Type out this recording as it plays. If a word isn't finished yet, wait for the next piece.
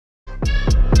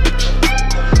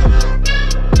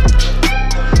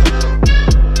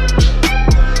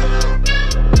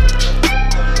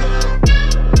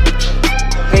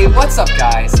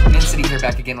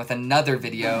back again with another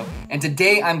video, and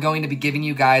today I'm going to be giving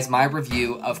you guys my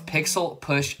review of Pixel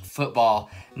Push Football.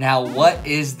 Now, what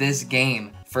is this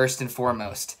game, first and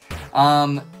foremost?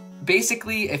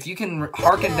 Basically, if you can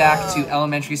harken back to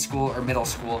elementary school or middle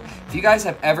school, if you guys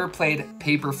have ever played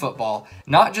paper football,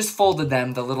 not just folded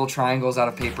them, the little triangles out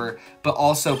of paper, but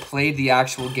also played the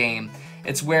actual game,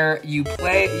 it's where you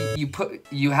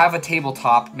have a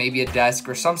tabletop, maybe a desk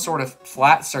or some sort of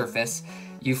flat surface.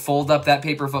 You fold up that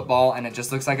paper football and it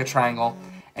just looks like a triangle,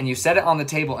 and you set it on the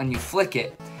table and you flick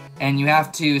it, and you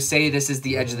have to say this is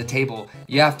the edge of the table.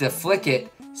 You have to flick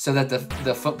it so that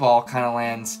the football kind of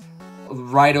lands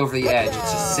right over the edge.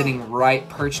 It's just sitting right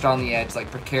perched on the edge, like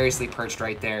precariously perched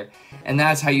right there. And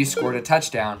that's how you scored a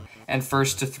touchdown, and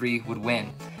first to three would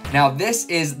win. Now, this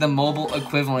is the mobile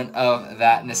equivalent of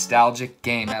that nostalgic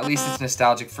game. At least it's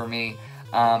nostalgic for me.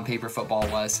 Paper football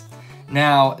was.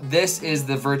 Now, this is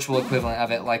the virtual equivalent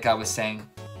of it, like I was saying.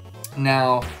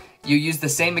 Now, you use the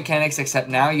same mechanics, except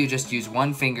now you just use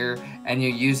one finger and you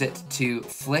use it to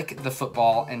flick the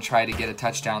football and try to get a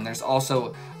touchdown. There's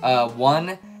also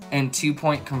 1- and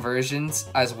 2-point conversions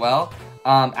as well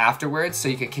afterwards, so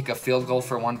you could kick a field goal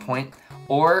for 1 point,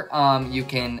 or you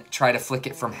can try to flick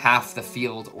it from half the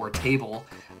field or table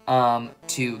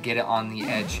to get it on the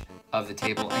edge of the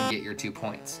table and get your 2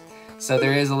 points. So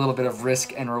there is a little bit of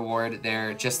risk and reward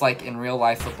there, just like in real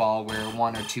life football where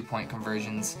 1- or 2-point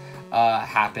conversions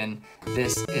happen.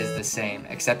 This is the same,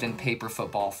 except in paper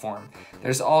football form.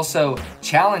 There's also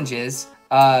challenges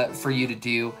for you to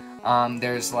do.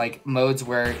 There's like modes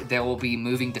where there will be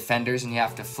moving defenders and you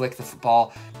have to flick the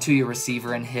football to your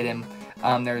receiver and hit him.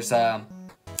 There's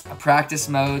practice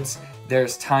modes,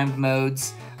 there's timed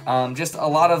modes, just a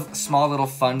lot of small little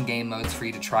fun game modes for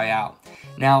you to try out.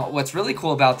 Now, what's really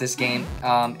cool about this game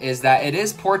is that it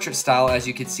is portrait style, as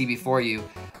you could see before you,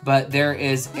 but there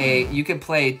is you can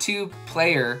play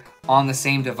 2-player on the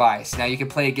same device. Now, you can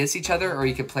play against each other or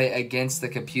you can play against the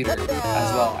computer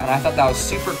as well. And I thought that was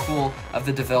super cool of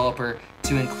the developer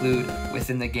to include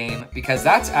within the game, because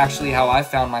that's actually how I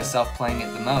found myself playing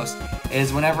it the most,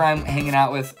 is whenever I'm hanging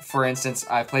out with, for instance,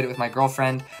 I played it with my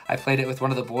girlfriend, I played it with one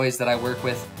of the boys that I work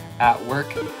with at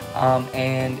work,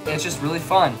 and it's just really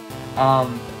fun.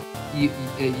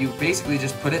 You basically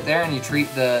just put it there and you treat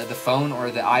the phone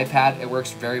or the iPad, it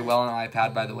works very well on an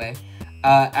iPad, by the way,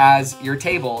 as your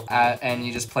table, and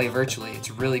you just play virtually.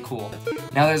 It's really cool.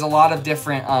 Now, there's a lot of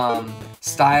different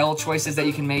style choices that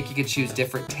you can make. You can choose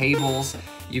different tables.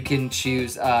 You can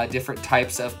choose different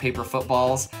types of paper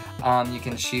footballs. You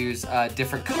can choose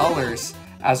different colors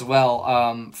as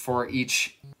well for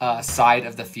each side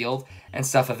of the field and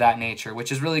stuff of that nature,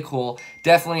 which is really cool.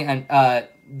 Definitely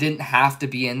didn't have to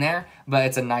be in there, but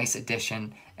it's a nice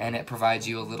addition, and it provides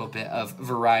you a little bit of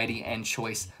variety and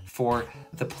choice for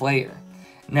the player.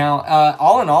 Now,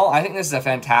 all in all, I think this is a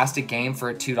fantastic game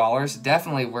for $2.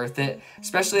 Definitely worth it,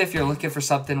 especially if you're looking for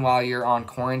something while you're on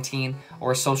quarantine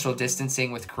or social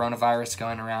distancing with coronavirus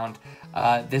going around.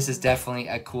 This is definitely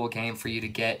a cool game for you to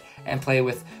get and play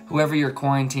with whoever you're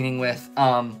quarantining with.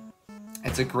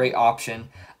 It's a great option.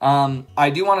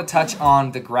 I do want to touch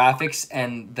on the graphics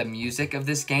and the music of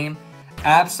this game.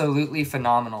 Absolutely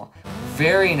phenomenal.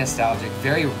 Very nostalgic,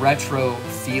 very retro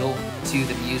feel to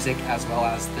the music as well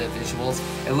as the visuals.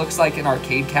 It looks like an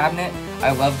arcade cabinet.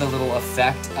 I love the little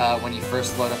effect when you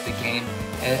first load up the game.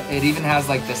 It even has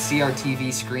like the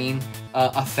CRTV screen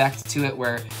effect to it,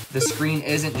 where the screen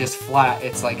isn't just flat,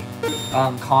 it's like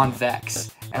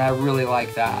convex, and I really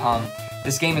like that.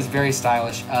 This game is very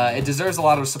stylish. It deserves a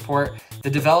lot of support. The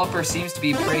developer seems to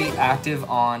be pretty active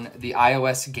on the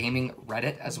iOS gaming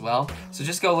Reddit as well, so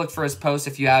just go look for his post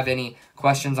if you have any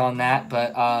questions on that,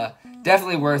 but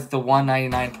definitely worth the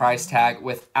 $1.99 price tag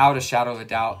without a shadow of a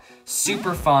doubt.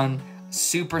 Super fun,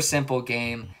 super simple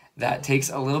game that takes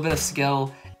a little bit of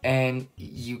skill, and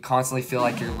you constantly feel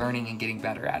like you're learning and getting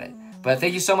better at it. But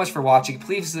thank you so much for watching.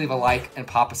 Please leave a like and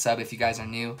pop a sub if you guys are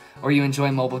new or you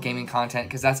enjoy mobile gaming content,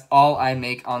 because that's all I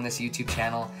make on this YouTube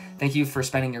channel. Thank you for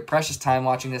spending your precious time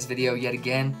watching this video yet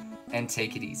again, and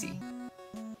take it easy.